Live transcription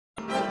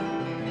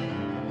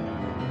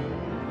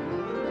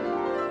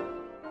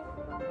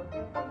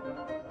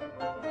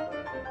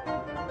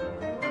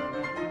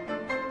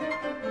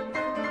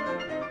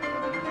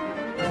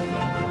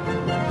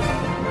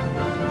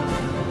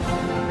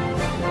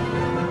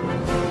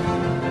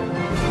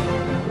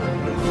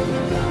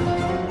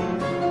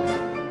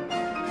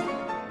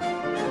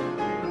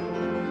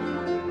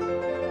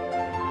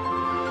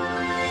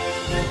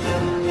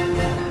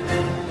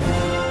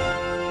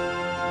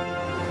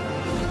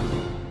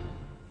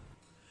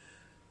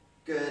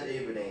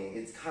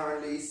It's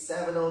currently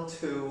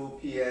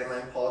 7:02 p.m.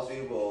 I'm Paul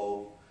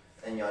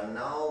and you're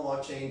now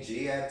watching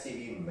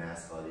GFTV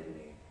Mascot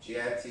Evening,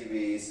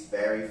 GFTV's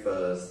very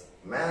first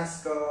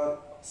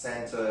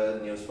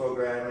mascot-centered news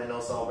program and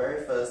also our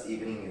very first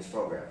evening news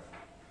program.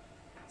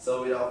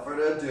 So without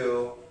further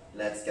ado,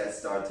 let's get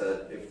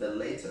started with the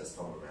latest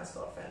from the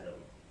mascot fandom.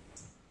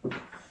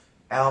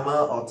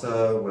 Alma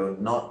Otter will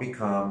not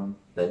become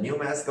the new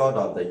mascot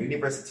of the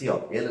University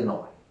of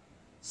Illinois.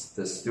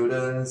 The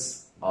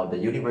students of the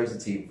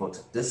university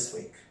voted this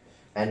week,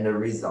 and the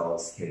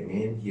results came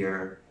in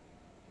here.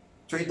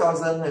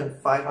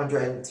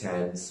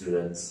 3,510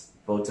 students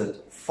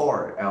voted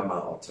for Alma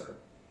Otter,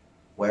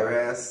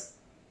 whereas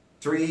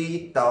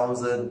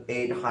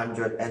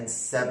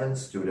 3,807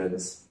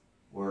 students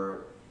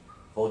were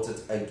voted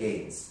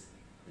against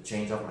the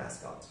change of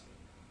mascot.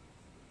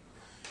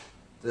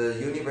 The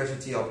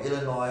University of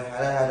Illinois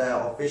had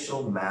an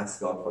official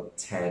mascot for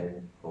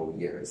 10 whole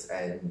years,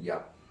 and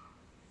yeah.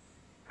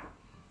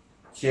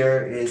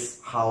 Here is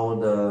how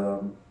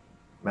the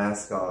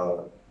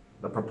mascot,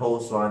 the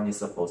proposed one, is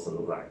supposed to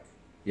look like.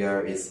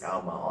 Here is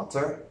Alma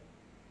Otter,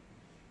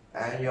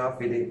 and you are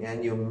feeling,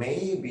 and you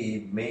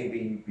maybe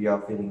you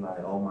are feeling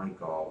like, oh my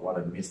god, what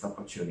a missed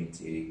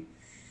opportunity.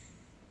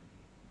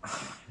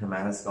 The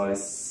mascot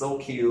is so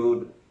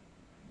cute.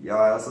 Yeah,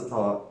 I also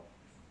thought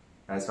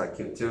that's quite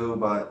cute too,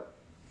 but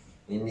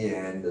in the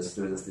end, the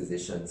students'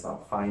 decisions are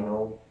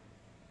final,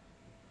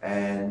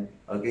 and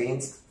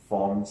against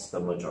forms the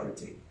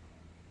majority.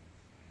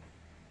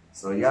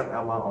 So yeah,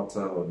 Alma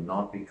Otter will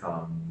not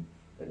become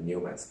the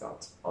new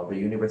mascot of the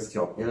University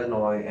of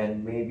Illinois,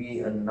 and maybe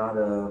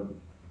another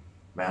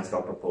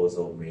mascot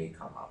proposal may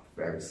come up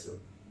very soon.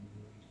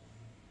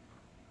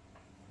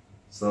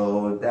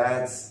 So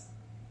that's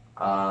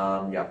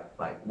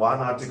like one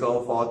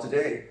article for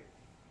today.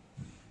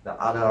 The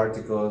other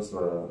articles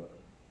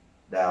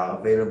that are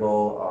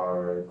available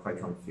are quite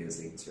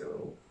confusing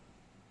to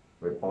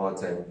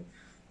report, and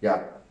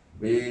yeah.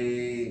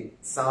 We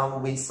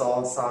saw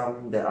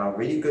some that are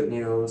really good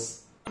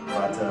news,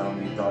 but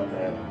we thought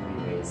that we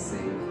may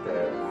save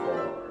that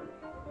for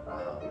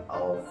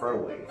our third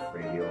wave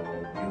radio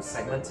news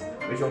segment,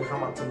 which will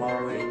come up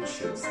tomorrow in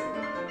Tuesday.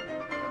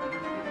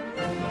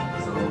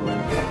 So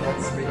yeah,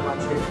 that's pretty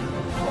much it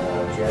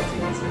for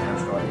GFTV's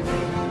Mascot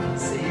Evening.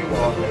 See you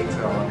all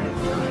later on at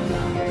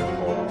 9 p.m.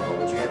 for our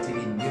GFTV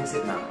News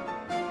at 9.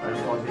 I'm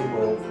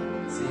Paul.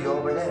 See you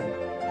over then.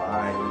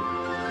 Bye.